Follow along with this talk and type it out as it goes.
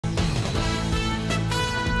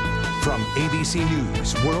From ABC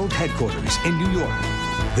News World Headquarters in New York,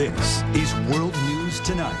 this is World News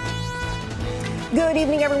Tonight. Good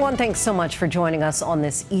evening, everyone. Thanks so much for joining us on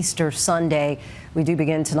this Easter Sunday. We do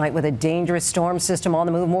begin tonight with a dangerous storm system on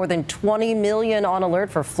the move. More than 20 million on alert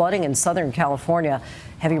for flooding in Southern California.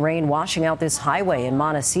 Heavy rain washing out this highway in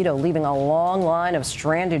Montecito, leaving a long line of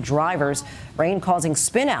stranded drivers. Rain causing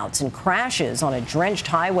spinouts and crashes on a drenched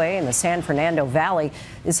highway in the San Fernando Valley.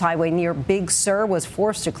 This highway near Big Sur was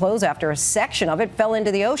forced to close after a section of it fell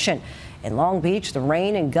into the ocean. In Long Beach, the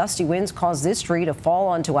rain and gusty winds caused this tree to fall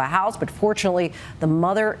onto a house, but fortunately, the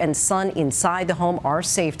mother and son inside the home are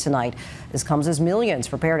safe tonight. This comes as millions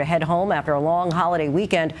prepare to head home after a long holiday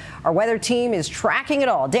weekend. Our weather team is tracking it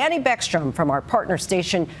all. Danny Beckstrom from our partner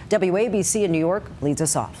station, WABC in New York, leads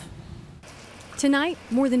us off. Tonight,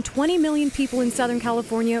 more than 20 million people in Southern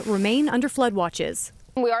California remain under flood watches.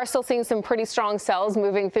 We are still seeing some pretty strong cells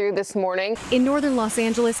moving through this morning. In northern Los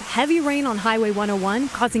Angeles, heavy rain on Highway 101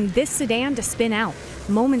 causing this sedan to spin out.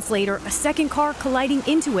 Moments later, a second car colliding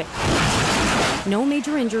into it. No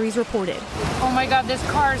major injuries reported. Oh my God, this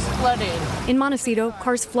car is flooded. In Montecito,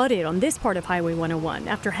 cars flooded on this part of Highway 101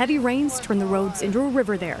 after heavy rains turned the roads into a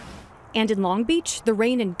river there. And in Long Beach, the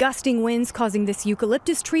rain and gusting winds causing this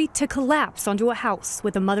eucalyptus tree to collapse onto a house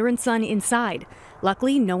with a mother and son inside.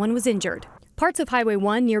 Luckily, no one was injured. Parts of Highway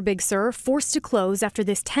 1 near Big Sur forced to close after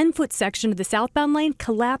this 10-foot section of the southbound lane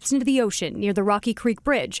collapsed into the ocean near the Rocky Creek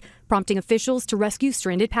Bridge, prompting officials to rescue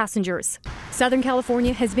stranded passengers. Southern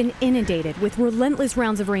California has been inundated with relentless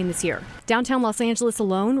rounds of rain this year. Downtown Los Angeles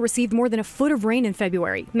alone received more than a foot of rain in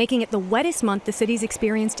February, making it the wettest month the city's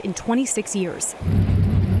experienced in 26 years.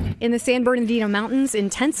 In the San Bernardino Mountains,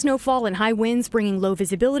 intense snowfall and high winds bringing low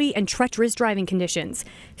visibility and treacherous driving conditions.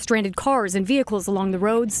 Stranded cars and vehicles along the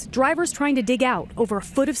roads, drivers trying to dig out over a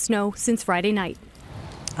foot of snow since Friday night.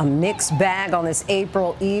 A mixed bag on this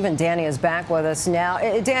April Eve, and Danny is back with us now.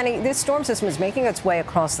 Danny, this storm system is making its way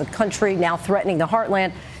across the country, now threatening the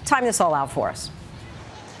heartland. Time this all out for us.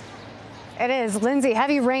 It is, Lindsay.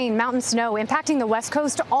 Heavy rain, mountain snow impacting the West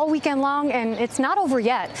Coast all weekend long, and it's not over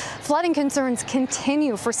yet. Flooding concerns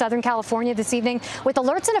continue for Southern California this evening, with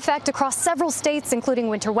alerts in effect across several states, including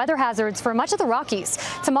winter weather hazards for much of the Rockies.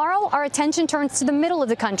 Tomorrow, our attention turns to the middle of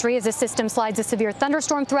the country as the system slides a severe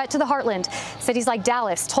thunderstorm threat to the heartland. Cities like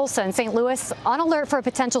Dallas, Tulsa, and St. Louis on alert for a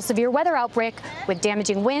potential severe weather outbreak with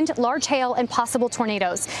damaging wind, large hail, and possible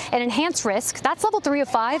tornadoes. An enhanced risk, that's level 3 of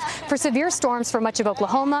 5, for severe storms for much of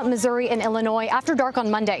Oklahoma, Missouri, and Illinois after dark on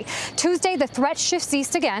Monday. Tuesday, the threat shifts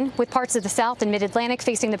east again, with parts of the South and Mid-Atlantic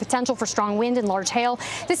facing the potential for strong wind and large hail.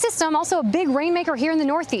 This system also a big rainmaker here in the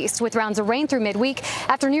Northeast, with rounds of rain through midweek.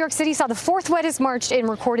 After New York City saw the 4th wettest March in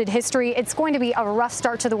recorded history, it's going to be a rough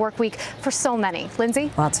start to the work week for so many. Lindsay?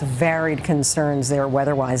 Lots of varied concerns there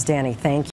weather-wise. Danny, thank you.